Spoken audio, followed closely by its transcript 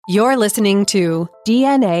You're listening to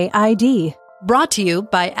DNA ID, brought to you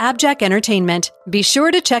by Abject Entertainment. Be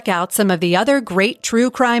sure to check out some of the other great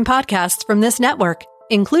true crime podcasts from this network,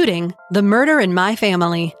 including The Murder in My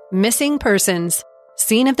Family, Missing Persons,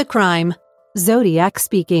 Scene of the Crime, Zodiac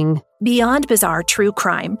Speaking, Beyond Bizarre True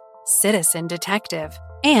Crime, Citizen Detective,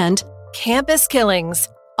 and Campus Killings.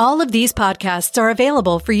 All of these podcasts are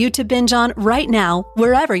available for you to binge on right now,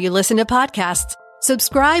 wherever you listen to podcasts.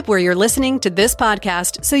 Subscribe where you're listening to this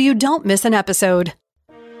podcast so you don't miss an episode.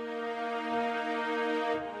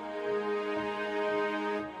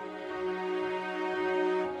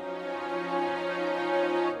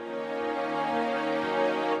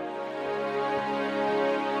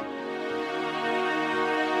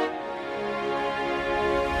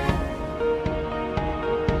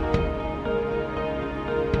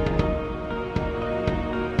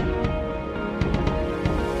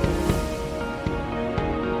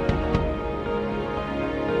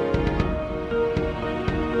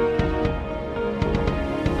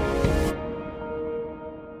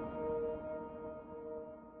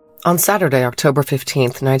 On Saturday, October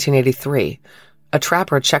 15th, 1983, a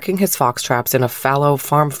trapper checking his fox traps in a fallow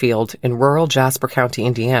farm field in rural Jasper County,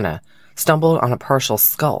 Indiana, stumbled on a partial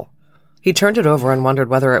skull. He turned it over and wondered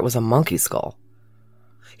whether it was a monkey skull.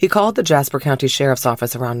 He called the Jasper County Sheriff's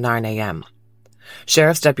Office around 9 a.m.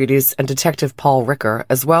 Sheriff's deputies and Detective Paul Ricker,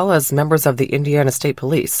 as well as members of the Indiana State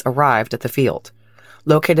Police, arrived at the field,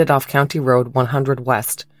 located off County Road 100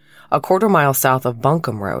 West, a quarter-mile south of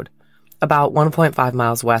Buncombe Road, about 1.5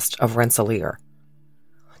 miles west of Rensselaer.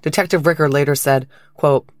 Detective Ricker later said,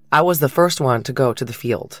 quote, "I was the first one to go to the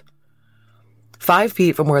field." 5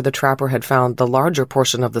 feet from where the trapper had found the larger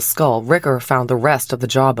portion of the skull, Ricker found the rest of the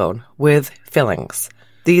jawbone, with fillings.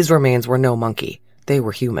 These remains were no monkey. They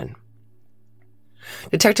were human.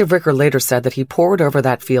 Detective Ricker later said that he pored over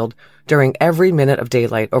that field during every minute of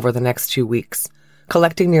daylight over the next 2 weeks,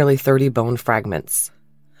 collecting nearly 30 bone fragments.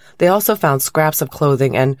 They also found scraps of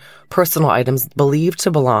clothing and personal items believed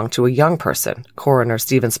to belong to a young person, Coroner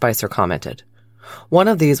Stephen Spicer commented. One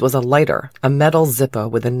of these was a lighter, a metal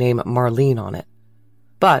Zippo with the name Marlene on it.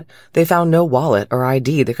 But they found no wallet or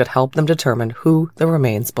ID that could help them determine who the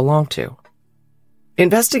remains belonged to.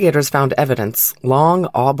 Investigators found evidence, long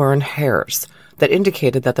auburn hairs, that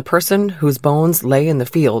indicated that the person whose bones lay in the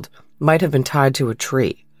field might have been tied to a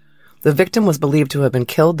tree. The victim was believed to have been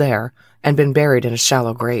killed there and been buried in a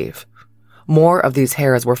shallow grave. More of these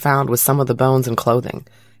hairs were found with some of the bones and clothing,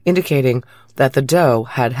 indicating that the doe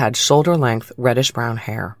had had shoulder-length reddish-brown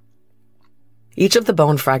hair. Each of the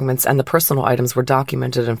bone fragments and the personal items were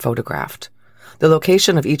documented and photographed. The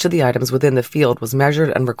location of each of the items within the field was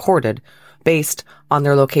measured and recorded based on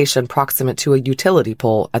their location proximate to a utility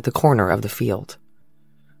pole at the corner of the field.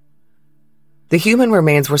 The human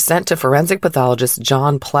remains were sent to forensic pathologist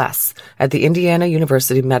John Pless at the Indiana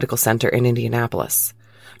University Medical Center in Indianapolis.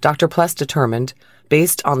 Dr. Pless determined,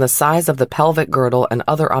 based on the size of the pelvic girdle and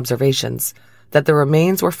other observations, that the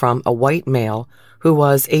remains were from a white male who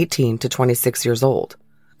was 18 to 26 years old.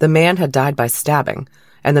 The man had died by stabbing,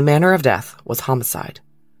 and the manner of death was homicide.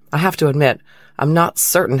 I have to admit, I'm not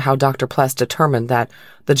certain how Dr. Pless determined that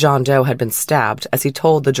the John Doe had been stabbed, as he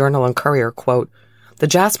told the Journal and Courier, quote, "The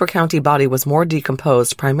Jasper County body was more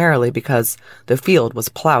decomposed primarily because the field was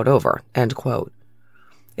plowed over," end quote.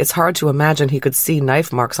 It's hard to imagine he could see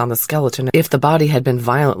knife marks on the skeleton if the body had been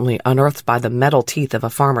violently unearthed by the metal teeth of a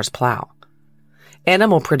farmer's plow.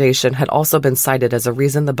 Animal predation had also been cited as a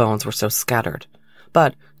reason the bones were so scattered,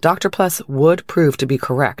 but Dr. Pless would prove to be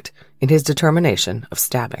correct in his determination of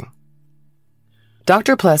stabbing.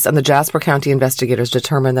 Dr. Pless and the Jasper County investigators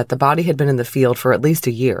determined that the body had been in the field for at least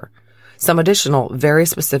a year. Some additional, very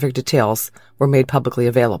specific details were made publicly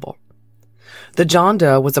available. The John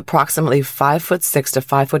Doe was approximately 5'6" to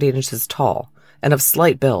 5'8" tall and of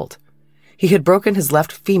slight build. He had broken his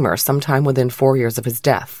left femur sometime within 4 years of his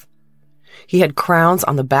death. He had crowns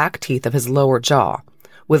on the back teeth of his lower jaw,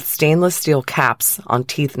 with stainless steel caps on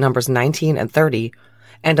teeth numbers 19 and 30,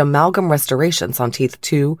 and amalgam restorations on teeth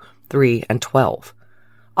 2, 3, and 12.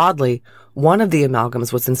 Oddly, one of the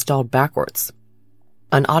amalgams was installed backwards,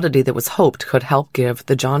 an oddity that was hoped could help give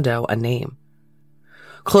the John Doe a name.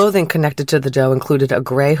 Clothing connected to the doe included a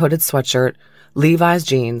gray hooded sweatshirt, Levi's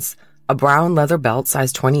jeans, a brown leather belt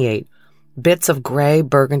size 28, bits of gray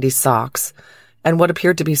burgundy socks, and what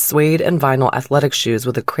appeared to be suede and vinyl athletic shoes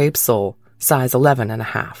with a crepe sole, size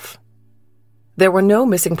 11.5. There were no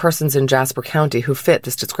missing persons in Jasper County who fit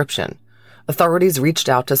this description. Authorities reached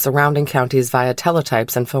out to surrounding counties via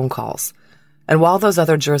teletypes and phone calls. And while those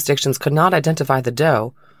other jurisdictions could not identify the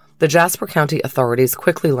doe, the Jasper County authorities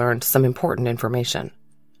quickly learned some important information.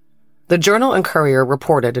 The Journal and Courier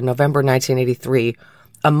reported in November 1983,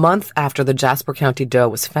 a month after the Jasper County doe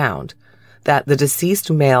was found, that the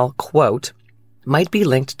deceased male, quote, might be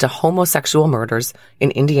linked to homosexual murders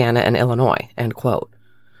in Indiana and Illinois, end quote.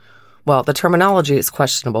 Well, the terminology is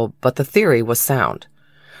questionable, but the theory was sound.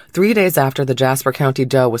 3 days after the Jasper County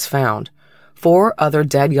doe was found, 4 other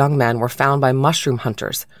dead young men were found by mushroom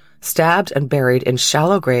hunters, stabbed and buried in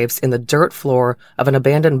shallow graves in the dirt floor of an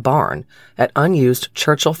abandoned barn at unused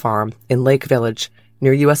Churchill Farm in Lake Village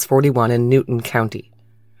near US 41 in Newton County.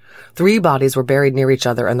 3 bodies were buried near each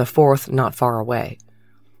other and the 4th not far away.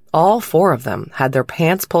 All 4 of them had their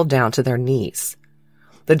pants pulled down to their knees.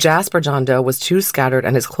 The Jasper John Doe was too scattered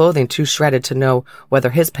and his clothing too shredded to know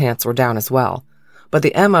whether his pants were down as well, but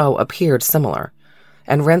the MO appeared similar,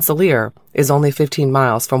 and Rensselaer is only 15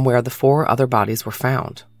 miles from where the 4 other bodies were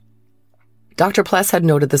found. Dr. Pless had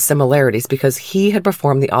noted the similarities because he had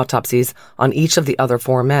performed the autopsies on each of the other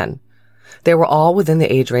 4 men. They were all within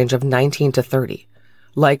the age range of 19 to 30.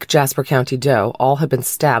 Like Jasper County Doe, all had been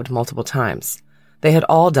stabbed multiple times. They had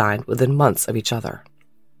all died within months of each other.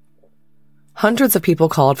 Hundreds of people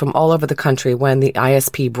called from all over the country when the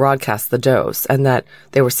ISP broadcast the does and that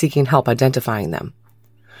they were seeking help identifying them.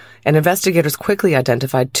 And investigators quickly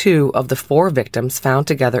identified 2 of the 4 victims found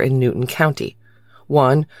together in Newton County.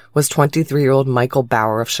 One was 23-year-old Michael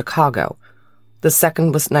Bauer of Chicago. The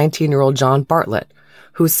second was 19-year-old John Bartlett,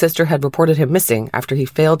 whose sister had reported him missing after he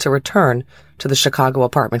failed to return to the Chicago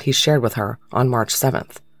apartment he shared with her on March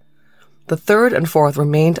 7th. The 3rd and 4th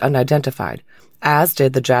remained unidentified, as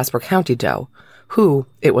did the Jasper County doe, who,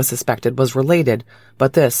 it was suspected, was related,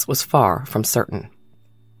 but this was far from certain.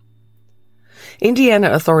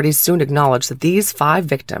 Indiana authorities soon acknowledged that these 5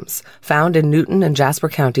 victims, found in Newton and Jasper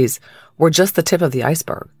counties, were just the tip of the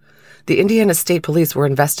iceberg. The Indiana State Police were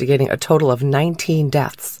investigating a total of 19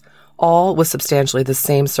 deaths, all with substantially the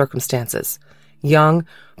same circumstances. Young,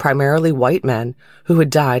 primarily white men who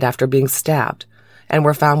had died after being stabbed, and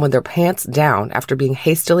were found with their pants down after being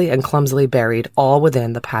hastily and clumsily buried all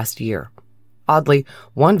within the past year. Oddly,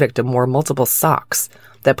 one victim wore multiple socks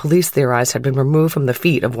that police theorized had been removed from the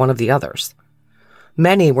feet of one of the others.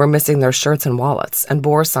 Many were missing their shirts and wallets and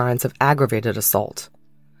bore signs of aggravated assault.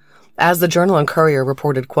 As the Journal and Courier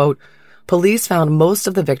reported, quote, police found most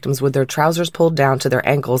of the victims with their trousers pulled down to their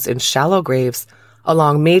ankles in shallow graves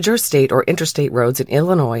along major state or interstate roads in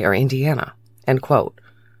Illinois or Indiana, end quote.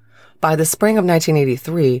 By the spring of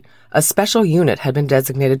 1983, a special unit had been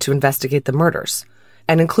designated to investigate the murders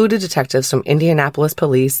and included detectives from Indianapolis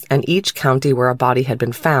police and each county where a body had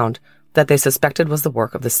been found that they suspected was the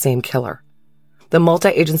work of the same killer. The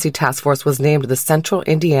multi-agency task force was named the Central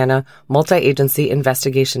Indiana Multi-Agency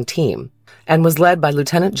Investigation Team and was led by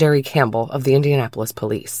Lieutenant Jerry Campbell of the Indianapolis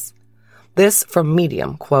Police. This from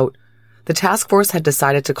Medium, quote, the task force had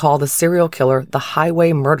decided to call the serial killer the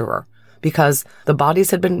highway murderer because the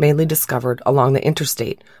bodies had been mainly discovered along the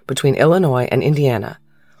interstate between Illinois and Indiana,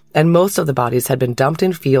 and most of the bodies had been dumped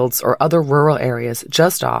in fields or other rural areas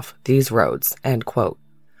just off these roads, end quote.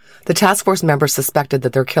 The task force members suspected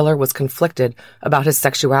that their killer was conflicted about his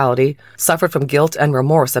sexuality, suffered from guilt and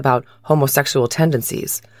remorse about homosexual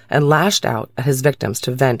tendencies, and lashed out at his victims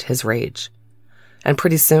to vent his rage. And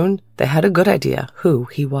pretty soon, they had a good idea who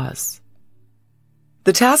he was.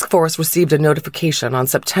 The task force received a notification on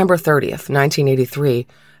September 30th, 1983,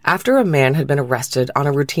 after a man had been arrested on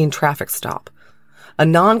a routine traffic stop. A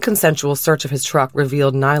non-consensual search of his truck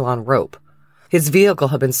revealed nylon rope. His vehicle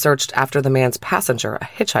had been searched after the man's passenger, a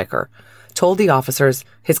hitchhiker, told the officers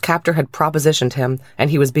his captor had propositioned him and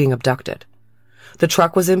he was being abducted. The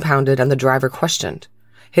truck was impounded and the driver questioned.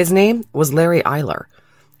 His name was Larry Eiler,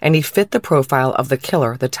 and he fit the profile of the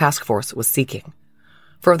killer the task force was seeking.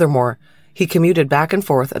 Furthermore, he commuted back and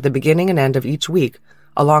forth at the beginning and end of each week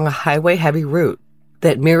along a highway-heavy route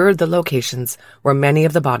that mirrored the locations where many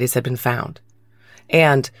of the bodies had been found.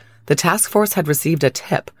 And the task force had received a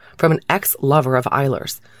tip from an ex-lover of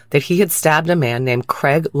Eiler's that he had stabbed a man named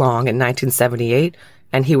Craig Long in 1978,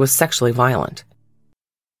 and he was sexually violent.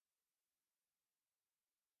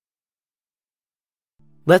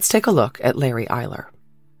 Let's take a look at Larry Eiler.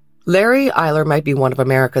 Larry Eiler might be one of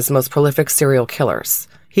America's most prolific serial killers.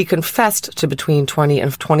 He confessed to between 20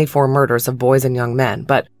 and 24 murders of boys and young men,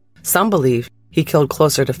 but some believe he killed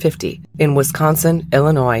closer to 50 in Wisconsin,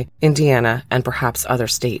 Illinois, Indiana, and perhaps other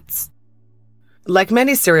states. Like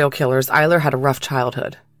many serial killers, Eiler had a rough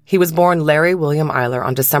childhood. He was born Larry William Eiler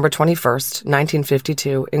on December 21st,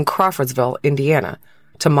 1952, in Crawfordsville, Indiana,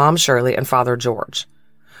 to Mom Shirley and Father George.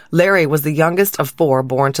 Larry was the youngest of 4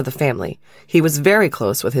 born to the family. He was very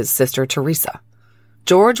close with his sister Teresa.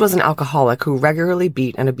 George was an alcoholic who regularly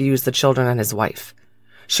beat and abused the children and his wife.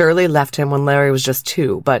 Shirley left him when Larry was just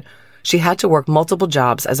 2, but she had to work multiple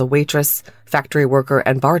jobs as a waitress, factory worker,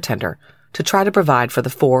 and bartender to try to provide for the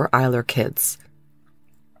 4 Eiler kids.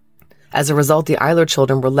 As a result, the Eiler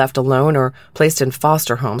children were left alone or placed in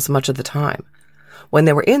foster homes much of the time. When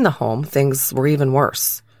they were in the home, things were even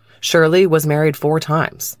worse. Shirley was married 4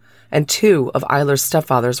 times, and 2 of Eiler's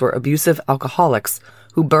stepfathers were abusive alcoholics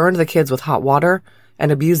who burned the kids with hot water and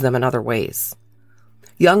abused them in other ways.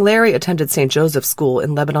 Young Larry attended St. Joseph's School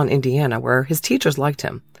in Lebanon, Indiana, where his teachers liked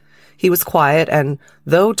him. He was quiet and,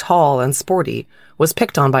 though tall and sporty, was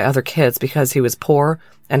picked on by other kids because he was poor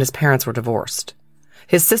and his parents were divorced.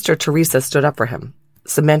 His sister Teresa stood up for him,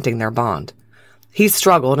 cementing their bond. He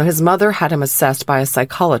struggled, and his mother had him assessed by a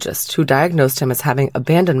psychologist who diagnosed him as having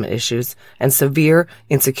abandonment issues and severe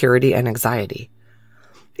insecurity and anxiety.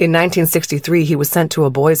 In 1963, he was sent to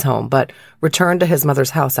a boys' home, but returned to his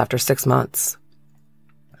mother's house after 6 months.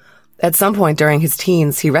 At some point during his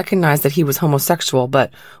teens, he recognized that he was homosexual,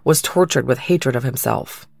 but was tortured with hatred of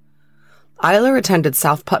himself. Eiler attended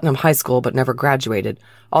South Putnam High School but never graduated,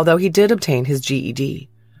 although he did obtain his GED.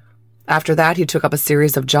 After that, he took up a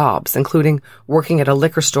series of jobs, including working at a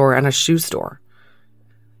liquor store and a shoe store.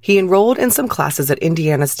 He enrolled in some classes at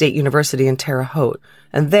Indiana State University in Terre Haute,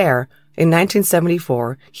 and there, in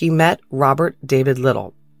 1974, he met Robert David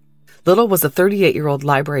Little. Little was a 38-year-old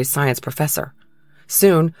library science professor.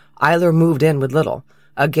 Soon, Eiler moved in with Little,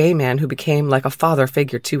 a gay man who became like a father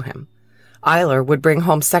figure to him. Eiler would bring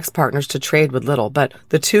home sex partners to trade with Little, but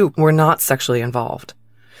the two were not sexually involved.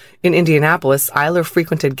 In Indianapolis, Eiler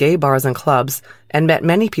frequented gay bars and clubs and met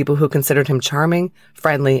many people who considered him charming,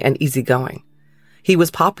 friendly, and easygoing. He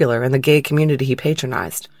was popular in the gay community he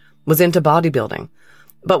patronized, was into bodybuilding,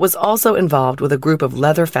 but was also involved with a group of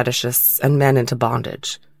leather fetishists and men into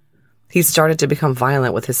bondage. He started to become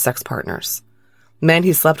violent with his sex partners. Men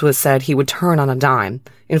he slept with said he would turn on a dime,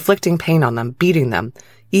 inflicting pain on them, beating them,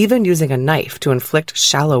 even using a knife to inflict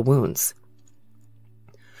shallow wounds.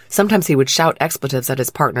 Sometimes he would shout expletives at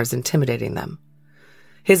his partners, intimidating them.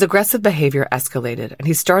 His aggressive behavior escalated, and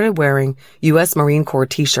he started wearing U.S. Marine Corps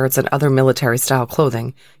t-shirts and other military-style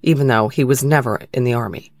clothing, even though he was never in the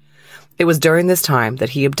Army. It was during this time that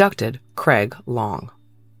he abducted Craig Long.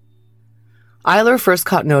 Eiler first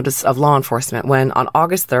caught notice of law enforcement when, on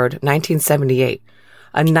August 3, 1978,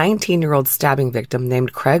 a 19-year-old stabbing victim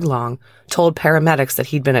named Craig Long told paramedics that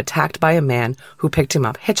he'd been attacked by a man who picked him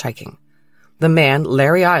up hitchhiking. The man,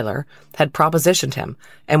 Larry Eiler, had propositioned him,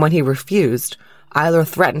 and when he refused, Eiler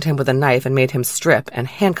threatened him with a knife and made him strip and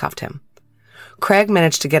handcuffed him. Craig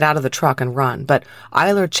managed to get out of the truck and run, but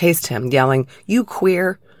Eiler chased him, yelling, "You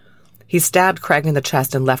queer!" He stabbed Craig in the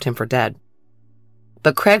chest and left him for dead.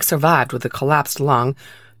 But Craig survived with a collapsed lung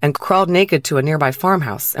and crawled naked to a nearby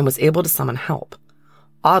farmhouse and was able to summon help.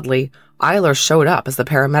 Oddly, Eiler showed up as the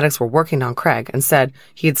paramedics were working on Craig and said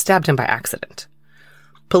he had stabbed him by accident.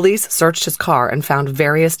 Police searched his car and found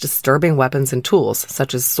various disturbing weapons and tools,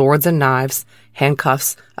 such as swords and knives,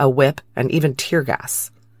 handcuffs, a whip, and even tear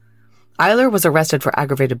gas. Eiler was arrested for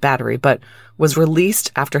aggravated battery, but was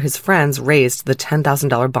released after his friends raised the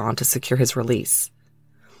 $10,000 bond to secure his release.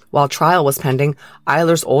 While trial was pending,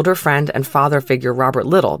 Eiler's older friend and father figure Robert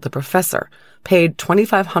Little, the professor, paid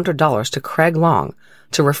 $2,500 to Craig Long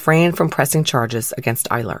to refrain from pressing charges against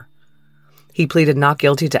Eiler. He pleaded not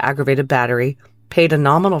guilty to aggravated battery, paid a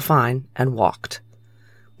nominal fine, and walked.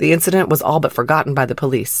 The incident was all but forgotten by the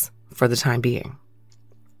police, for the time being.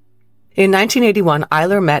 In 1981,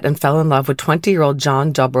 Eiler met and fell in love with 20-year-old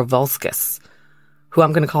John Dobrovolskis, who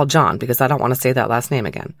I'm going to call John because I don't want to say that last name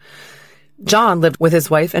again. John lived with his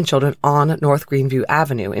wife and children on North Greenview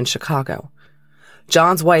Avenue in Chicago.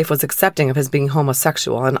 John's wife was accepting of his being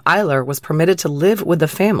homosexual, and Eiler was permitted to live with the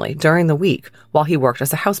family during the week while he worked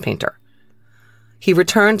as a house painter. He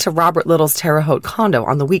returned to Robert Little's Terre Haute condo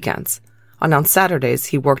on the weekends, and on Saturdays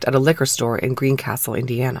he worked at a liquor store in Greencastle,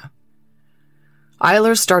 Indiana.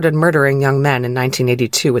 Eiler started murdering young men in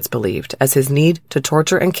 1982, it's believed, as his need to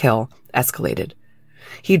torture and kill escalated.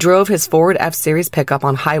 He drove his Ford F-Series pickup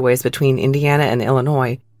on highways between Indiana and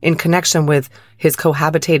Illinois in connection with his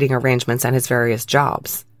cohabitating arrangements and his various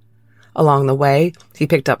jobs. Along the way, he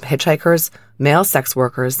picked up hitchhikers, male sex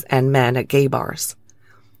workers, and men at gay bars.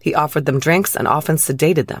 He offered them drinks and often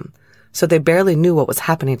sedated them, so they barely knew what was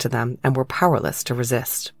happening to them and were powerless to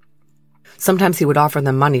resist. Sometimes he would offer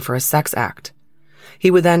them money for a sex act.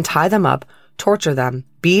 He would then tie them up, torture them,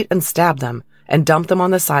 beat and stab them, and dump them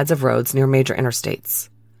on the sides of roads near major interstates.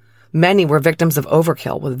 Many were victims of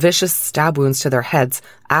overkill with vicious stab wounds to their heads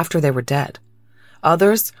after they were dead.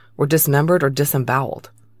 Others were dismembered or disemboweled.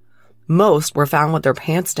 Most were found with their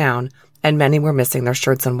pants down and many were missing their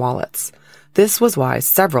shirts and wallets. This was why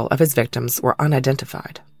several of his victims were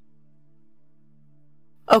unidentified.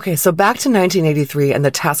 Okay, so back to 1983 and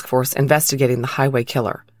the task force investigating the highway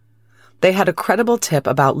killer. They had a credible tip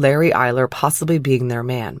about Larry Eyler possibly being their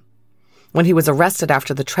man. When he was arrested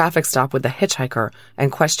after the traffic stop with the hitchhiker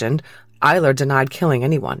and questioned, Eyler denied killing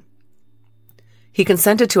anyone. He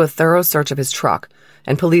consented to a thorough search of his truck,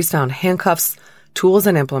 and police found handcuffs, tools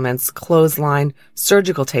and implements, clothesline,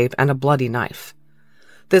 surgical tape, and a bloody knife.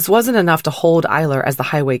 This wasn't enough to hold Eyler as the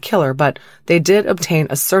highway killer, but they did obtain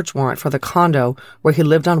a search warrant for the condo where he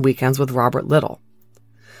lived on weekends with Robert Little.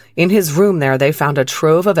 In his room there, they found a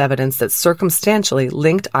trove of evidence that circumstantially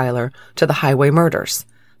linked Eyler to the highway murders.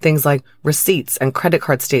 Things like receipts and credit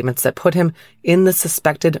card statements that put him in the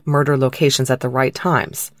suspected murder locations at the right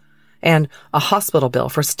times, and a hospital bill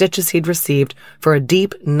for stitches he'd received for a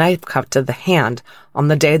deep knife cut to the hand on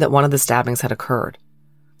the day that one of the stabbings had occurred.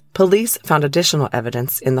 Police found additional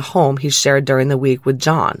evidence in the home he shared during the week with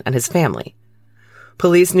John and his family.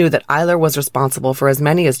 Police knew that Eyler was responsible for as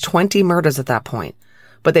many as 20 murders at that point,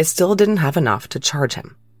 but they still didn't have enough to charge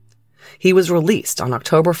him. He was released on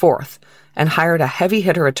October 4th and hired a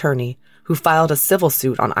heavy-hitter attorney who filed a civil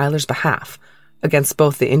suit on Eyler's behalf against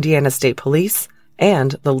both the Indiana State Police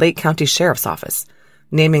and the Lake County Sheriff's Office,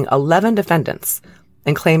 naming 11 defendants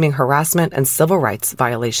and claiming harassment and civil rights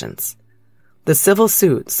violations. The civil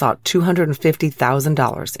suit sought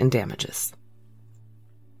 $250,000 in damages.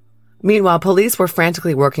 Meanwhile, police were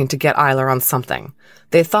frantically working to get Eyler on something.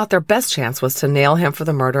 They thought their best chance was to nail him for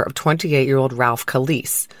the murder of 28-year-old Ralph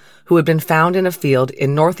Calise, who had been found in a field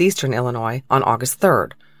in northeastern Illinois on August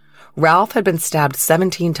 3rd. Ralph had been stabbed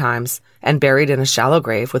 17 times and buried in a shallow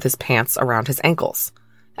grave with his pants around his ankles.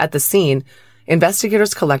 At the scene,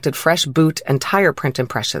 investigators collected fresh boot and tire print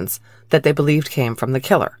impressions that they believed came from the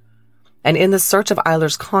killer. And in the search of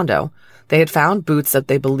Eyler's condo, they had found boots that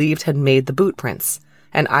they believed had made the boot prints,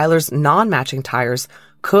 and Eyler's non-matching tires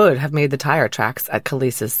could have made the tire tracks at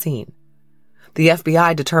Calise's scene. The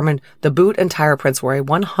FBI determined the boot and tire prints were a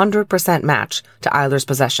 100% match to Eyler's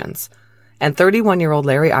possessions, and 31-year-old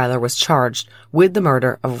Larry Eyler was charged with the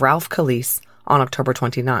murder of Ralph Calise on October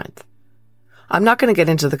 29th. I'm not going to get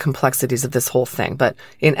into the complexities of this whole thing, but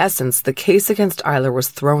in essence, the case against Eyler was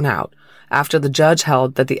thrown out after the judge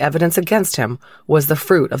held that the evidence against him was the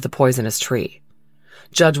fruit of the poisonous tree.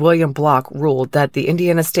 Judge William Block ruled that the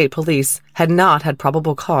Indiana State Police had not had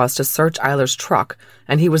probable cause to search Eyler's truck,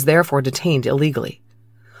 and he was therefore detained illegally.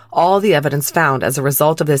 All the evidence found as a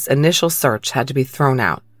result of this initial search had to be thrown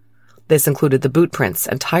out. This included the boot prints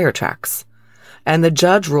and tire tracks. And the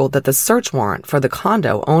judge ruled that the search warrant for the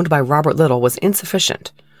condo owned by Robert Little was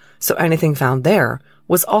insufficient, so anything found there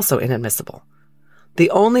was also inadmissible. The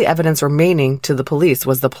only evidence remaining to the police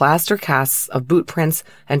was the plaster casts of boot prints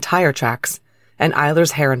and tire tracks and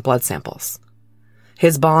Eyler's hair and blood samples.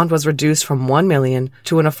 His bond was reduced from $1 million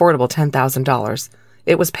to an affordable $10,000.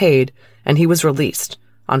 It was paid, and he was released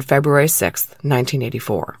on February 6,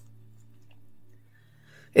 1984.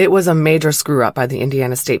 It was a major screw-up by the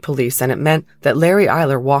Indiana State Police, and it meant that Larry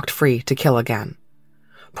Eyler walked free to kill again.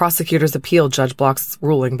 Prosecutors appealed Judge Block's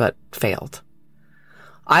ruling, but failed.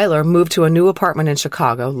 Eyler moved to a new apartment in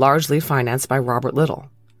Chicago, largely financed by Robert Little.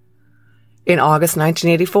 In August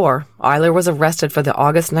 1984, Eyler was arrested for the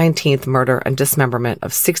August 19th murder and dismemberment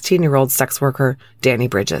of 16-year-old sex worker Danny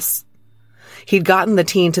Bridges. He'd gotten the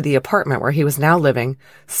teen to the apartment where he was now living,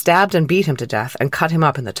 stabbed and beat him to death, and cut him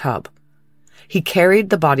up in the tub. He carried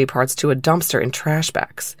the body parts to a dumpster in trash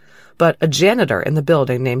bags, but a janitor in the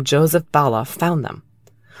building named Joseph Bala found them.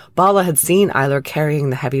 Bala had seen Eyler carrying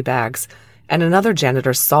the heavy bags, and another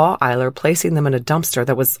janitor saw Eyler placing them in a dumpster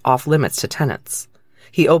that was off-limits to tenants.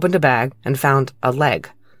 He opened a bag and found a leg.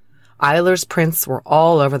 Eyler's prints were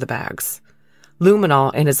all over the bags.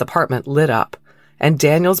 Luminol in his apartment lit up, and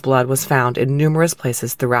Daniel's blood was found in numerous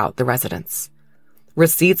places throughout the residence.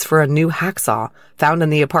 Receipts for a new hacksaw found in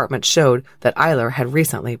the apartment showed that Eyler had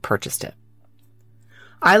recently purchased it.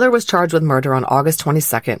 Eyler was charged with murder on August 22,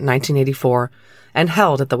 1984, and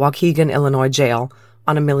held at the Waukegan, Illinois jail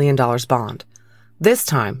on $1 million bond. This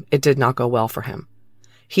time, it did not go well for him.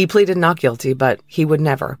 He pleaded not guilty, but he would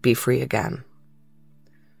never be free again.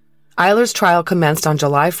 Eyler's trial commenced on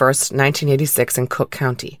July 1, 1986 in Cook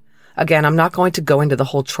County. Again, I'm not going to go into the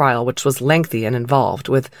whole trial, which was lengthy and involved,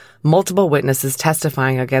 with multiple witnesses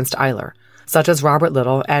testifying against Eyler, such as Robert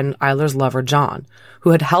Little and Eyler's lover John,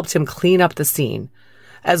 who had helped him clean up the scene,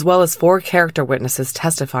 as well as 4 character witnesses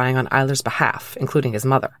testifying on Eyler's behalf, including his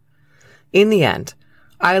mother. In the end,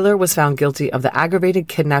 Eyler was found guilty of the aggravated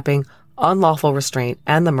kidnapping, unlawful restraint,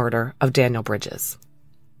 and the murder of Daniel Bridges.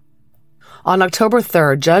 On October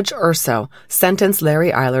 3rd, Judge Urso sentenced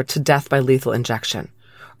Larry Eyler to death by lethal injection.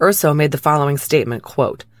 Urso made the following statement,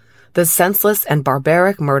 quote, "The senseless and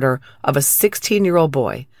barbaric murder of a 16-year-old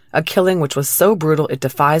boy, a killing which was so brutal it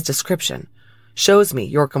defies description, shows me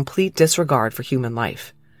your complete disregard for human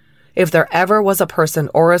life. If there ever was a person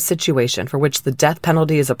or a situation for which the death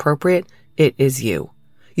penalty is appropriate, it is you.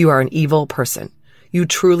 You are an evil person. You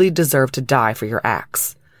truly deserve to die for your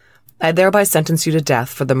acts. I thereby sentence you to death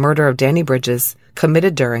for the murder of Danny Bridges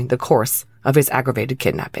committed during the course of his aggravated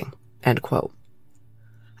kidnapping." End quote.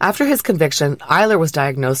 After his conviction, Eyler was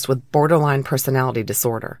diagnosed with borderline personality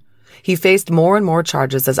disorder. He faced more and more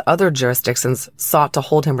charges as other jurisdictions sought to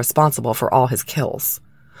hold him responsible for all his kills.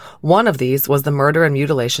 One of these was the murder and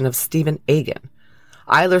mutilation of Stephen Egan.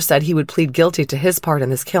 Eyler said he would plead guilty to his part in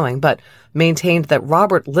this killing, but maintained that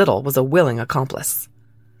Robert Little was a willing accomplice.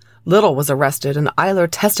 Little was arrested, and Eyler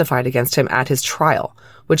testified against him at his trial,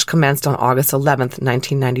 which commenced on August 11,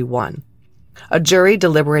 1991. A jury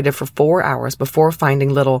deliberated for 4 hours before finding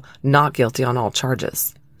Little not guilty on all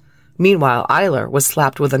charges. Meanwhile, Eyler was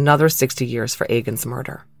slapped with another 60 years for Egan's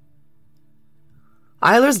murder.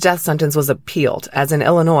 Eyler's death sentence was appealed, as in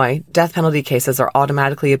Illinois, death penalty cases are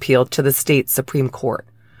automatically appealed to the state Supreme Court.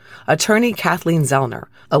 Attorney Kathleen Zellner,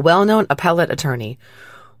 a well-known appellate attorney,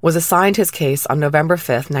 was assigned his case on November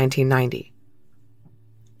 5, 1990.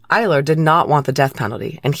 Eyler did not want the death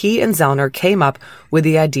penalty, and he and Zellner came up with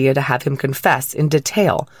the idea to have him confess in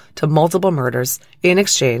detail to multiple murders in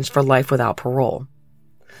exchange for life without parole.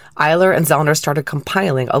 Eyler and Zellner started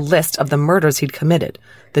compiling a list of the murders he'd committed,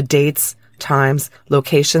 the dates, times,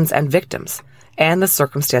 locations, and victims, and the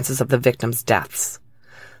circumstances of the victims' deaths.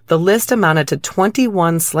 The list amounted to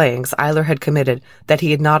 21 slayings Eyler had committed that he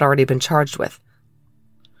had not already been charged with.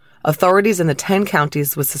 Authorities in the 10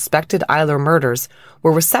 counties with suspected Eyler murders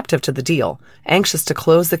were receptive to the deal, anxious to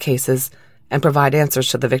close the cases and provide answers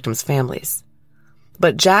to the victims' families.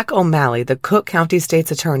 But Jack O'Malley, the Cook County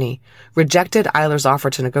State's attorney, rejected Eyler's offer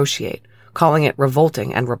to negotiate, calling it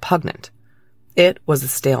revolting and repugnant. It was a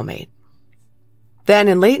stalemate. Then,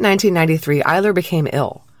 in late 1993, Eyler became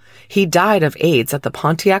ill. He died of AIDS at the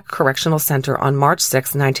Pontiac Correctional Center on March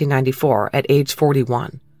 6, 1994, at age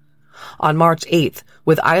 41. On March 8th,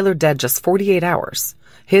 with Eyler dead just 48 hours,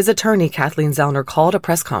 his attorney Kathleen Zellner called a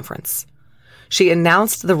press conference. She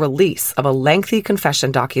announced the release of a lengthy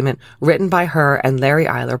confession document written by her and Larry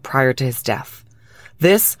Eyler prior to his death.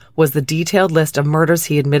 This was the detailed list of murders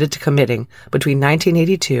he admitted to committing between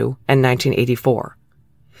 1982 and 1984.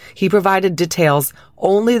 He provided details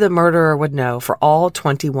only the murderer would know for all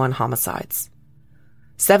 21 homicides.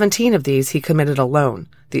 17 of these he committed alone.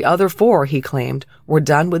 The other 4, he claimed, were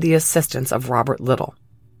done with the assistance of Robert Little.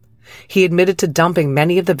 He admitted to dumping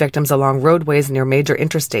many of the victims along roadways near major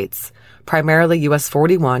interstates, primarily US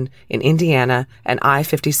 41 in Indiana and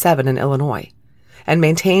I-57 in Illinois, and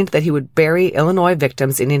maintained that he would bury Illinois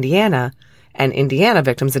victims in Indiana and Indiana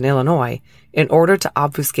victims in Illinois in order to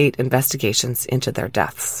obfuscate investigations into their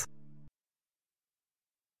deaths.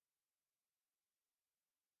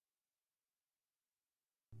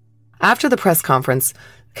 After the press conference,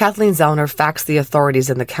 Kathleen Zellner faxed the authorities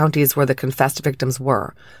in the counties where the confessed victims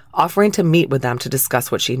were, offering to meet with them to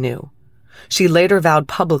discuss what she knew. She later vowed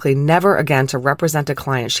publicly never again to represent a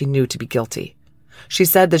client she knew to be guilty. She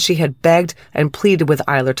said that she had begged and pleaded with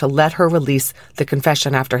Eyler to let her release the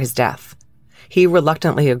confession after his death. He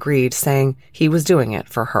reluctantly agreed, saying he was doing it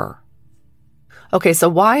for her. Okay, so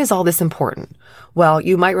why is all this important? Well,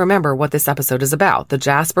 you might remember what this episode is about, the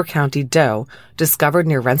Jasper County DOE discovered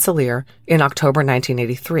near Rensselaer in October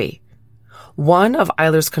 1983. One of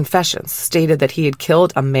Eyler's confessions stated that he had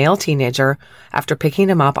killed a male teenager after picking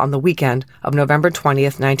him up on the weekend of November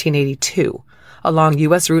 20th, 1982, along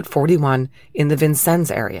U.S. Route 41 in the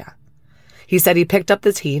Vincennes area. He said he picked up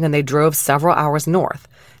the teen and they drove several hours north,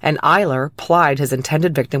 and Eyler plied his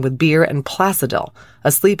intended victim with beer and Placidil,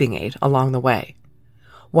 a sleeping aid, along the way.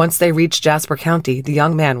 Once they reached Jasper County, the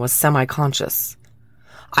young man was semi-conscious.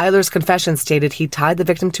 Eyler's confession stated he tied the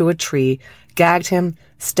victim to a tree, gagged him,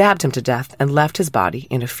 stabbed him to death, and left his body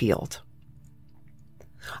in a field.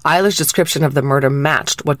 Eyler's description of the murder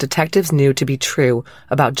matched what detectives knew to be true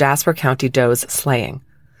about Jasper County DOE's slaying.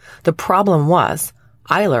 The problem was,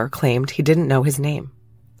 Eyler claimed he didn't know his name.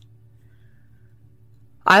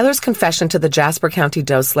 Eyler's confession to the Jasper County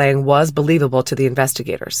DOE slaying was believable to the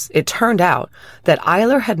investigators. It turned out that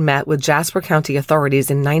Eyler had met with Jasper County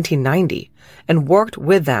authorities in 1990 and worked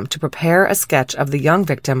with them to prepare a sketch of the young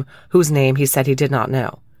victim whose name he said he did not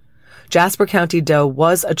know. Jasper County DOE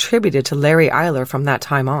was attributed to Larry Eyler from that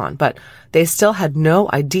time on, but they still had no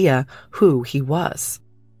idea who he was.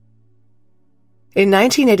 In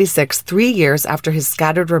 1986, 3 years after his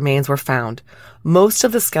scattered remains were found, most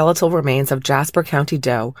of the skeletal remains of Jasper County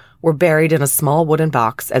Doe were buried in a small wooden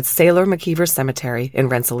box at Sailor McKeever Cemetery in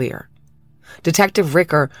Rensselaer. Detective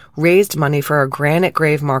Ricker raised money for a granite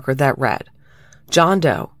grave marker that read, John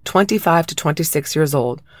Doe, 25 to 26 years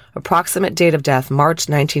old, approximate date of death March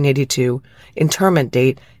 1982, interment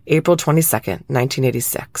date April 22,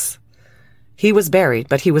 1986. He was buried,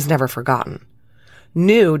 but he was never forgotten.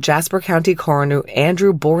 New Jasper County Coroner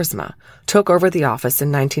Andrew Boersma took over the office in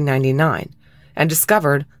 1999 and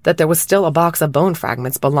discovered that there was still a box of bone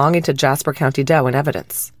fragments belonging to Jasper County Doe in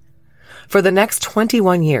evidence. For the next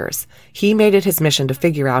 21 years, he made it his mission to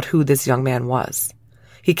figure out who this young man was.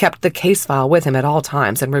 He kept the case file with him at all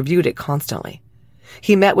times and reviewed it constantly.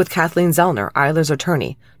 He met with Kathleen Zellner, Eiler's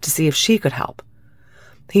attorney, to see if she could help.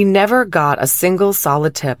 He never got a single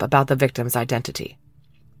solid tip about the victim's identity.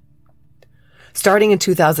 Starting in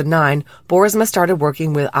 2009, Boersma started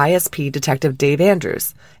working with ISP Detective Dave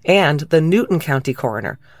Andrews and the Newton County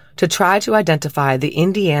coroner to try to identify the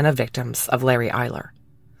Indiana victims of Larry Eiler.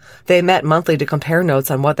 They met monthly to compare notes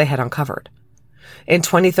on what they had uncovered. In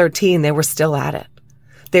 2013, they were still at it.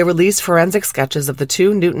 They released forensic sketches of the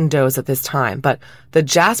 2 Newton Does at this time, but the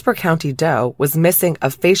Jasper County Doe was missing a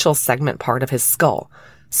facial segment part of his skull,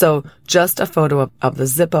 so just a photo of the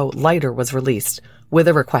Zippo lighter was released with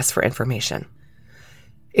a request for information.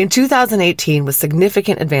 In 2018, with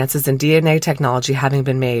significant advances in DNA technology having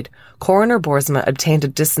been made, Coroner Boersma obtained a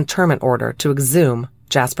disinterment order to exhume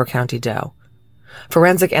Jasper County Doe.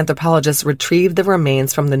 Forensic anthropologists retrieved the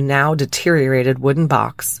remains from the now deteriorated wooden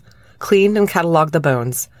box, cleaned and cataloged the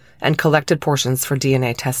bones, and collected portions for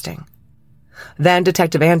DNA testing. Then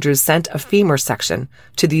Detective Andrews sent a femur section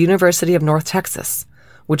to the University of North Texas,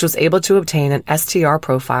 which was able to obtain an STR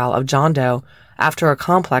profile of John Doe after a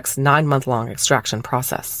complex 9-month-long extraction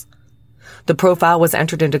process. The profile was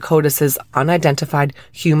entered into CODIS's Unidentified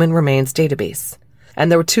Human Remains database, and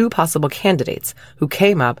there were 2 possible candidates who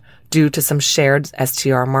came up due to some shared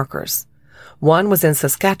STR markers. One was in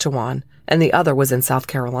Saskatchewan, and the other was in South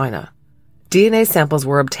Carolina. DNA samples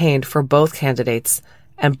were obtained for both candidates,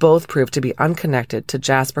 and both proved to be unconnected to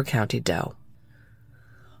Jasper County Doe.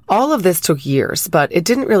 All of this took years, but it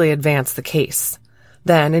didn't really advance the case.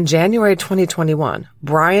 Then, in January 2021,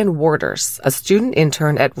 Brian Warders, a student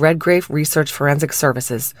intern at Redgrave Research Forensic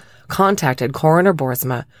Services, contacted Coroner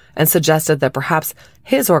Boersma and suggested that perhaps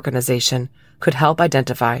his organization could help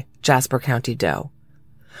identify Jasper County Doe.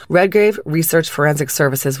 Redgrave Research Forensic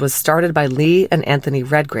Services was started by Lee and Anthony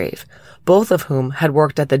Redgrave, both of whom had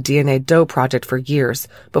worked at the DNA Doe Project for years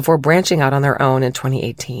before branching out on their own in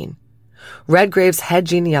 2018. Redgrave's head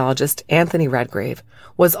genealogist, Anthony Redgrave,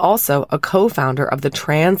 was also a co-founder of the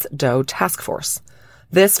Trans Doe Task Force.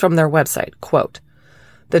 This from their website, quote,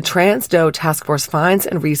 "The Trans Doe Task Force finds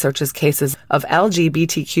and researches cases of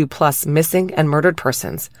LGBTQ+ missing and murdered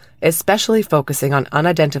persons, especially focusing on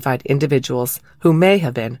unidentified individuals who may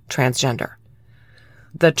have been transgender.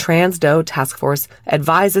 The Trans Doe Task Force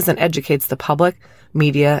advises and educates the public,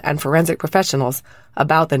 media, and forensic professionals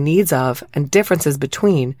about the needs of and differences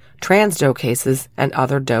between trans Doe cases and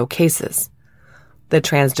other Doe cases. The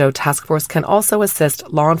Trans Doe Task Force can also assist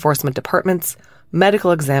law enforcement departments,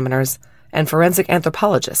 medical examiners, and forensic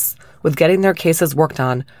anthropologists with getting their cases worked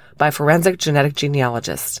on by forensic genetic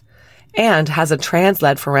genealogists, and has a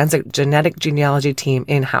trans-led forensic genetic genealogy team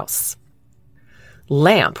in-house.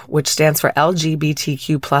 LAMP, which stands for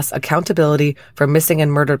LGBTQ+ Accountability for Missing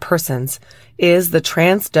and Murdered Persons, is the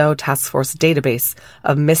Trans Doe Task Force database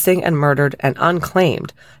of missing and murdered and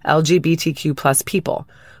unclaimed LGBTQ+ people,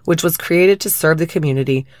 which was created to serve the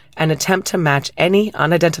community and attempt to match any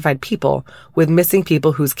unidentified people with missing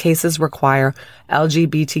people whose cases require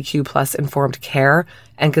LGBTQ+ informed care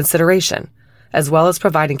and consideration, as well as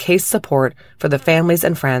providing case support for the families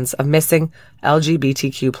and friends of missing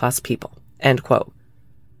LGBTQ+ people." End quote.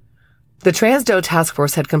 The Trans Doe Task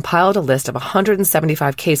Force had compiled a list of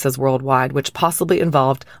 175 cases worldwide which possibly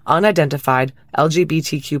involved unidentified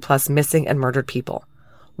LGBTQ+ missing and murdered people.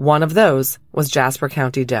 One of those was Jasper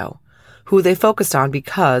County Doe, who they focused on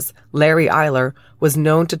because Larry Eiler was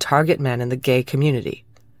known to target men in the gay community.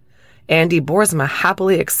 Andy Boersma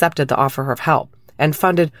happily accepted the offer of help and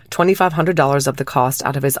funded $2,500 of the cost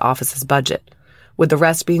out of his office's budget, with the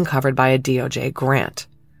rest being covered by a DOJ grant.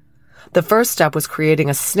 The first step was creating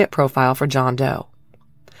a SNP profile for John Doe.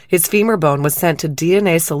 His femur bone was sent to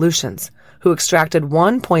DNA Solutions, who extracted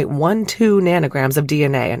 1.12 nanograms of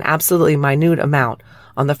DNA, an absolutely minute amount,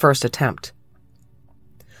 on the first attempt.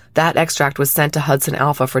 That extract was sent to Hudson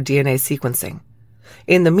Alpha for DNA sequencing.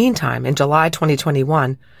 In the meantime, in July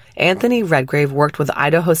 2021, Anthony Redgrave worked with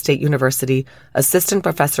Idaho State University Assistant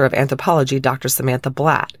Professor of Anthropology Dr. Samantha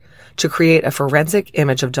Blatt to create a forensic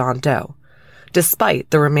image of John Doe, despite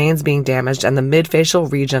the remains being damaged and the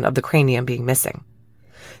midfacial region of the cranium being missing.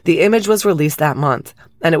 The image was released that month,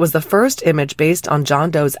 and it was the first image based on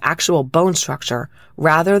John Doe's actual bone structure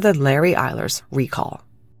rather than Larry Eiler's recall.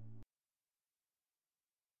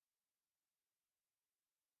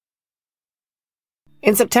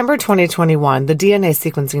 In September 2021, the DNA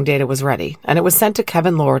sequencing data was ready, and it was sent to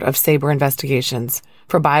Kevin Lord of Sabre Investigations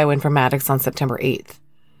for bioinformatics on September 8th.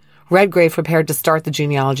 Redgrave prepared to start the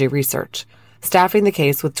genealogy research, staffing the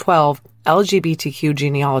case with 12 LGBTQ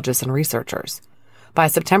genealogists and researchers. By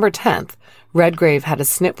September 10th, Redgrave had a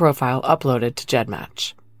SNP profile uploaded to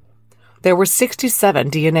GEDmatch. There were 67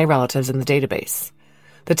 DNA relatives in the database.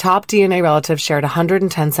 The top DNA relatives shared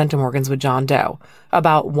 110 centimorgans with John Doe,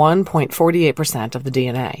 about 1.48% of the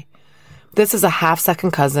DNA. This is a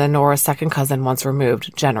half-second cousin or a second cousin once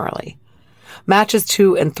removed, generally. Matches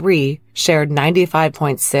 2 and 3 shared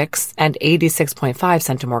 95.6 and 86.5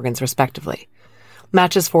 centimorgans, respectively.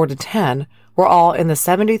 Matches 4 to 10 were all in the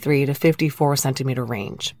 73 to 54 centimeter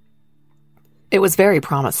range. It was very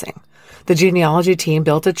promising. The genealogy team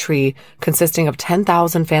built a tree consisting of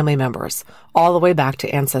 10,000 family members, all the way back to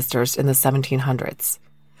ancestors in the 1700s.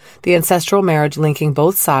 The ancestral marriage linking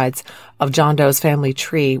both sides of John Doe's family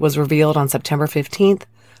tree was revealed on September 15th,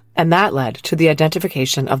 and that led to the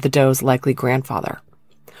identification of the Doe's likely grandfather.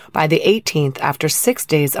 By the 18th, after 6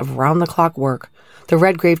 days of round-the-clock work, the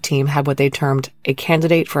Redgrave team had what they termed a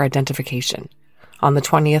candidate for identification. On the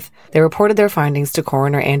 20th, they reported their findings to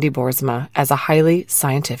coroner Andy Boersma as a highly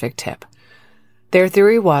scientific tip. Their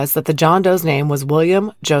theory was that the John Doe's name was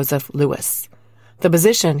William Joseph Lewis. The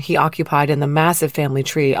position he occupied in the massive family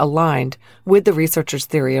tree aligned with the researchers'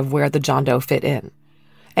 theory of where the John Doe fit in.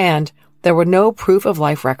 And there were no proof of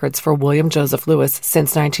life records for William Joseph Lewis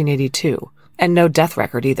since 1982, and no death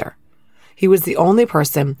record either. He was the only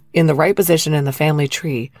person in the right position in the family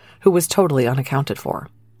tree who was totally unaccounted for.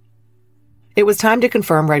 It was time to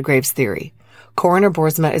confirm Redgrave's theory. Coroner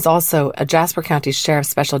Boersma is also a Jasper County Sheriff's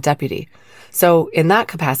Special Deputy, so in that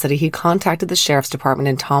capacity he contacted the Sheriff's Department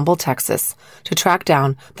in Tomball, Texas, to track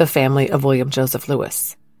down the family of William Joseph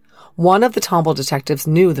Lewis. One of the Tomball detectives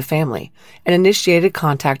knew the family and initiated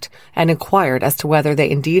contact and inquired as to whether they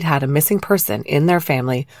indeed had a missing person in their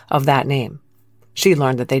family of that name. She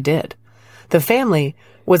learned that they did. The family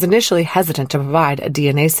was initially hesitant to provide a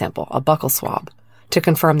DNA sample, a buccal swab, to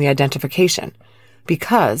confirm the identification,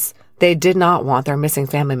 because they did not want their missing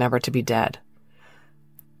family member to be dead.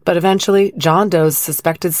 But eventually, John Doe's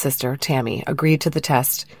suspected sister, Tammy, agreed to the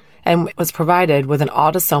test and was provided with an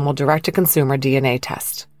autosomal direct-to-consumer DNA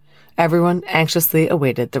test. Everyone anxiously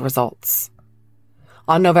awaited the results.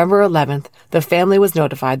 On November 11th, the family was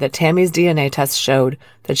notified that Tammy's DNA test showed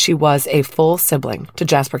that she was a full sibling to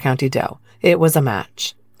Jasper County Doe. It was a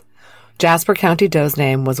match. Jasper County Doe's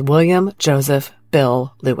name was William Joseph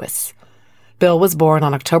Bill Lewis. Bill was born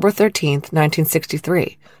on October 13,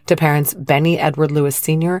 1963, to parents Benny Edward Lewis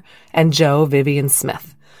Sr. and Joe Vivian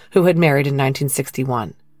Smith, who had married in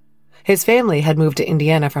 1961. His family had moved to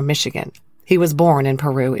Indiana from Michigan. He was born in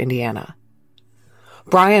Peru, Indiana.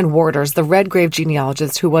 Brian Waters, the Redgrave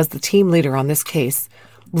genealogist who was the team leader on this case,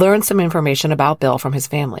 learned some information about Bill from his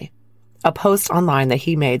family. A post online that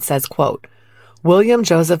he made says, quote, William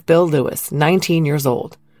Joseph Bill Lewis, 19 years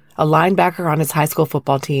old, a linebacker on his high school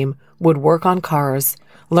football team, would work on cars,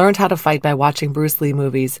 learned how to fight by watching Bruce Lee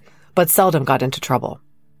movies, but seldom got into trouble.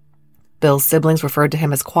 Bill's siblings referred to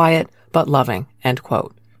him as quiet but loving, end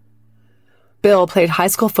quote. Bill played high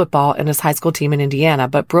school football in his high school team in Indiana,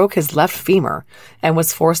 but broke his left femur and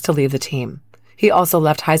was forced to leave the team. He also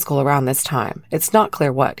left high school around this time. It's not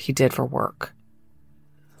clear what he did for work.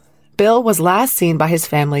 Bill was last seen by his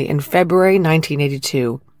family in February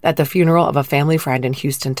 1982 at the funeral of a family friend in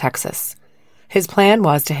Houston, Texas. His plan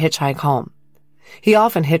was to hitchhike home. He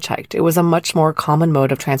often hitchhiked. It was a much more common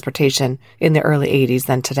mode of transportation in the early 80s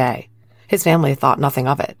than today. His family thought nothing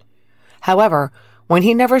of it. However, when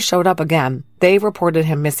he never showed up again, they reported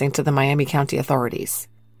him missing to the Miami County authorities.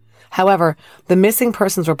 However, the missing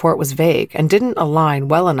persons report was vague and didn't align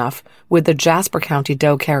well enough with the Jasper County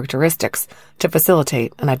Doe characteristics to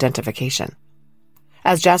facilitate an identification.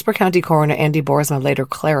 As Jasper County Coroner Andy Boersma later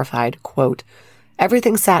clarified, quote,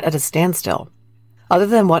 everything sat at a standstill. Other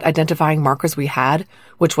than what identifying markers we had,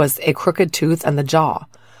 which was a crooked tooth and the jaw,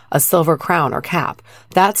 a silver crown or cap,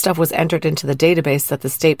 that stuff was entered into the database that the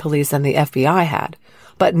state police and the FBI had,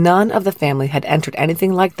 but none of the family had entered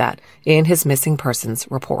anything like that in his missing persons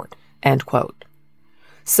report, end quote.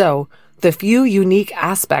 So, The few unique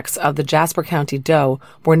aspects of the Jasper County DOE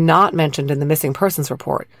were not mentioned in the missing persons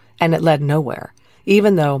report, and it led nowhere,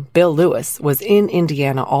 even though Bill Lewis was in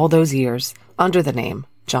Indiana all those years under the name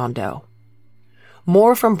John Doe.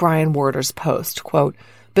 More from Brian Werder's post, quote,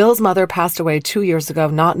 Bill's mother passed away 2 years ago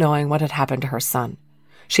not knowing what had happened to her son.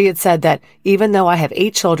 She had said that even though I have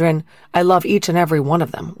 8 children, I love each and every one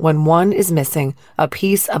of them. When one is missing, a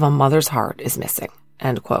piece of a mother's heart is missing,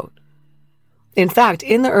 end quote. In fact,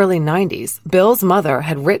 in the early 90s, Bill's mother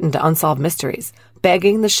had written to Unsolved Mysteries,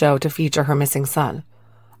 begging the show to feature her missing son.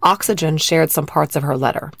 Oxygen shared some parts of her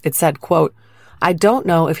letter. It said, quote, I don't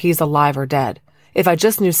know if he's alive or dead. If I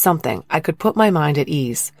just knew something, I could put my mind at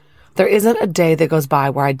ease. There isn't a day that goes by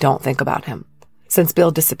where I don't think about him. Since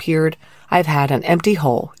Bill disappeared, I've had an empty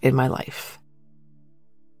hole in my life.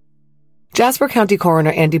 Jasper County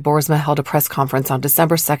Coroner Andy Boersma held a press conference on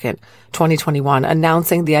December 2nd, 2021,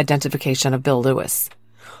 announcing the identification of Bill Lewis.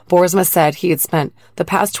 Boersma said he had spent the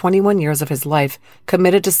past 21 years of his life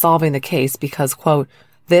committed to solving the case because, quote,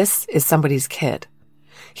 this is somebody's kid.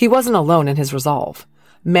 He wasn't alone in his resolve.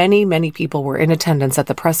 Many people were in attendance at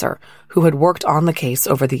the presser who had worked on the case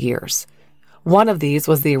over the years. One of these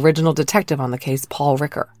was the original detective on the case, Paul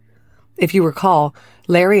Ricker. If you recall,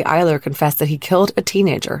 Larry Eiler confessed that he killed a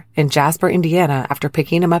teenager in Jasper, Indiana after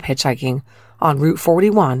picking him up hitchhiking on Route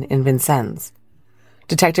 41 in Vincennes.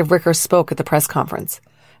 Detective Ricker spoke at the press conference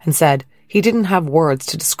and said he didn't have words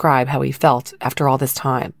to describe how he felt after all this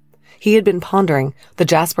time. He had been pondering the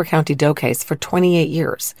Jasper County DOE case for 28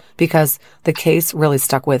 years because the case really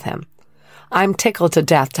stuck with him. I'm tickled to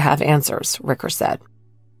death to have answers, Ricker said.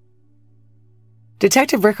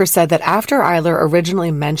 Detective Ricker said that after Eiler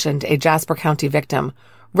originally mentioned a Jasper County victim,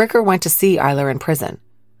 Ricker went to see Eiler in prison.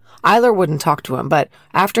 Eiler wouldn't talk to him, but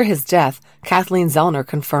after his death, Kathleen Zellner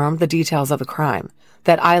confirmed the details of the crime,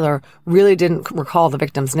 that Eiler really didn't recall the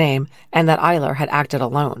victim's name, and that Eiler had acted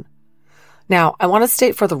alone. Now, I want to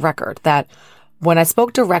state for the record that when I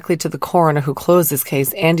spoke directly to the coroner who closed this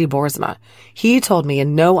case, Andy Boersma, he told me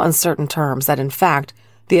in no uncertain terms that, in fact,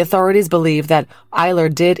 the authorities believe that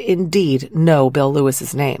Eiler did indeed know Bill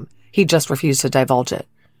Lewis's name. He just refused to divulge it.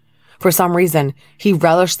 For some reason, he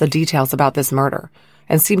relished the details about this murder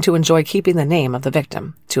and seemed to enjoy keeping the name of the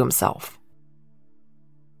victim to himself.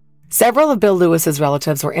 Several of Bill Lewis's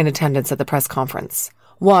relatives were in attendance at the press conference.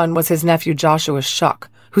 One was his nephew Joshua Shuck,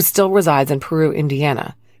 who still resides in Peru,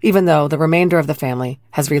 Indiana, even though the remainder of the family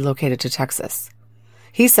has relocated to Texas.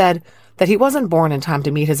 He said that he wasn't born in time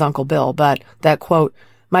to meet his Uncle Bill, but that, quote,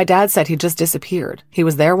 my dad said he just disappeared. He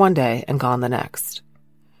was there one day and gone the next.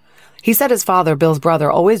 He said his father, Bill's brother,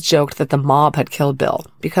 always joked that the mob had killed Bill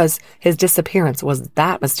because his disappearance was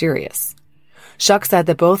that mysterious. Shuck said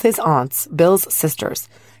that both his aunts, Bill's sisters,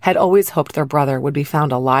 had always hoped their brother would be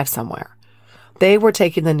found alive somewhere. They were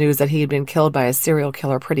taking the news that he had been killed by a serial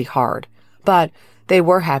killer pretty hard, but they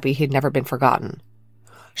were happy he'd never been forgotten.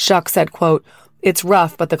 Shuck said, quote, it's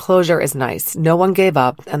rough, but the closure is nice. No one gave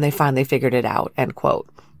up, and they finally figured it out, end quote.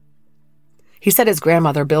 He said his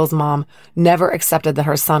grandmother, Bill's mom, never accepted that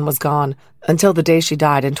her son was gone until the day she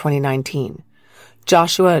died in 2019.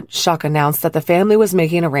 Joshua Shuck announced that the family was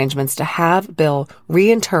making arrangements to have Bill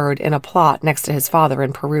reinterred in a plot next to his father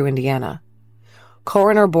in Peru, Indiana.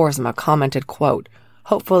 Coroner Boersma commented, quote,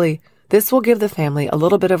 hopefully, this will give the family a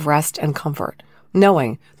little bit of rest and comfort,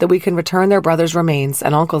 knowing that we can return their brother's remains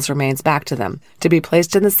and uncle's remains back to them to be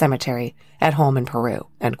placed in the cemetery at home in Peru,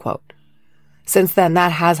 end quote. Since then,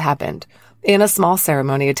 that has happened. In a small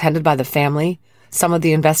ceremony attended by the family, some of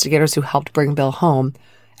the investigators who helped bring Bill home,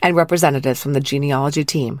 and representatives from the genealogy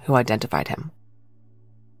team who identified him.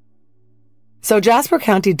 So Jasper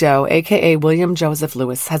County DOE, a.k.a. William Joseph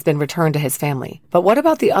Lewis, has been returned to his family. But what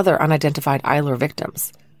about the other unidentified Eiler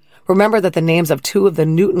victims? Remember that the names of 2 of the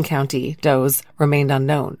Newton County DOEs remained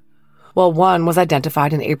unknown. Well, one was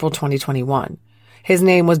identified in April 2021. His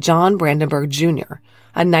name was John Brandenburg Jr.,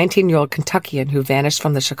 a 19-year-old Kentuckian who vanished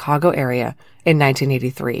from the Chicago area in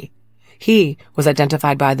 1983. He was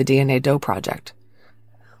identified by the DNA DOE Project.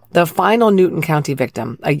 The final Newton County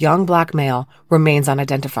victim, a young black male, remains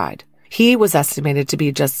unidentified. He was estimated to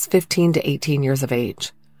be just 15 to 18 years of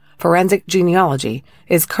age. Forensic genealogy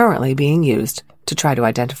is currently being used to try to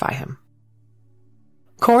identify him.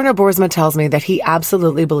 Coroner Boersma tells me that he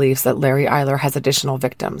absolutely believes that Larry Eiler has additional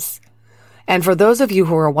victims. And for those of you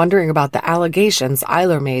who are wondering about the allegations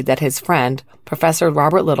Eiler made that his friend, Professor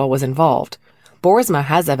Robert Little, was involved, Boersma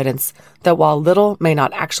has evidence that while Little may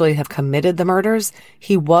not actually have committed the murders,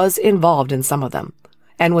 he was involved in some of them,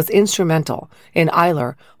 and was instrumental in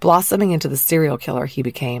Eiler blossoming into the serial killer he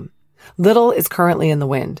became. Little is currently in the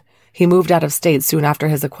wind. He moved out of state soon after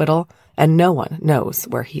his acquittal, and no one knows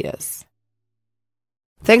where he is.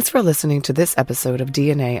 Thanks for listening to this episode of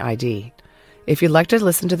DNA ID. If you'd like to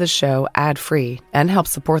listen to the show ad-free and help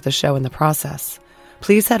support the show in the process,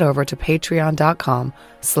 please head over to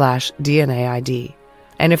patreon.com/DNAID.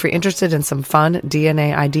 And if you're interested in some fun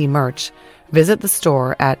DNA ID merch, visit the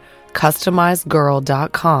store at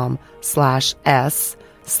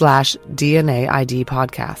customizedgirl.com/s/DNAID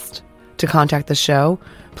podcast. To contact the show,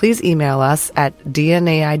 please email us at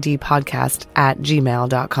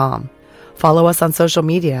dnaidpodcast@gmail.com. Follow us on social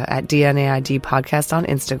media at DNAID Podcast on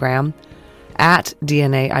Instagram, at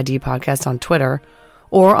DNAID Podcast on Twitter,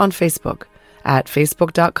 or on Facebook at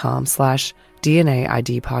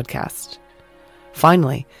facebook.com/DNAID Podcast.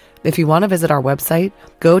 Finally, if you want to visit our website,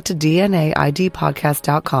 go to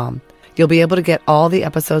dnaidpodcast.com. You'll be able to get all the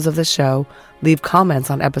episodes of the show, leave comments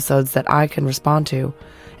on episodes that I can respond to,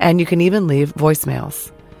 and you can even leave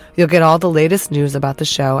voicemails. You'll get all the latest news about the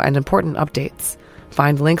show and important updates.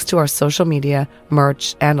 Find links to our social media,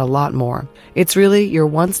 merch, and a lot more. It's really your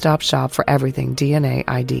one-stop shop for everything DNA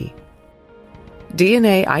ID.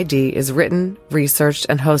 DNA ID is written, researched,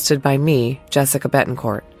 and hosted by me, Jessica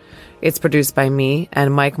Betancourt. It's produced by me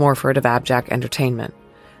and Mike Morford of Abjack Entertainment.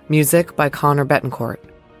 Music by Connor Betancourt.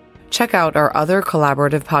 Check out our other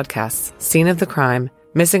collaborative podcasts, Scene of the Crime,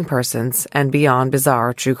 Missing Persons, and Beyond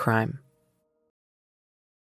Bizarre True Crime.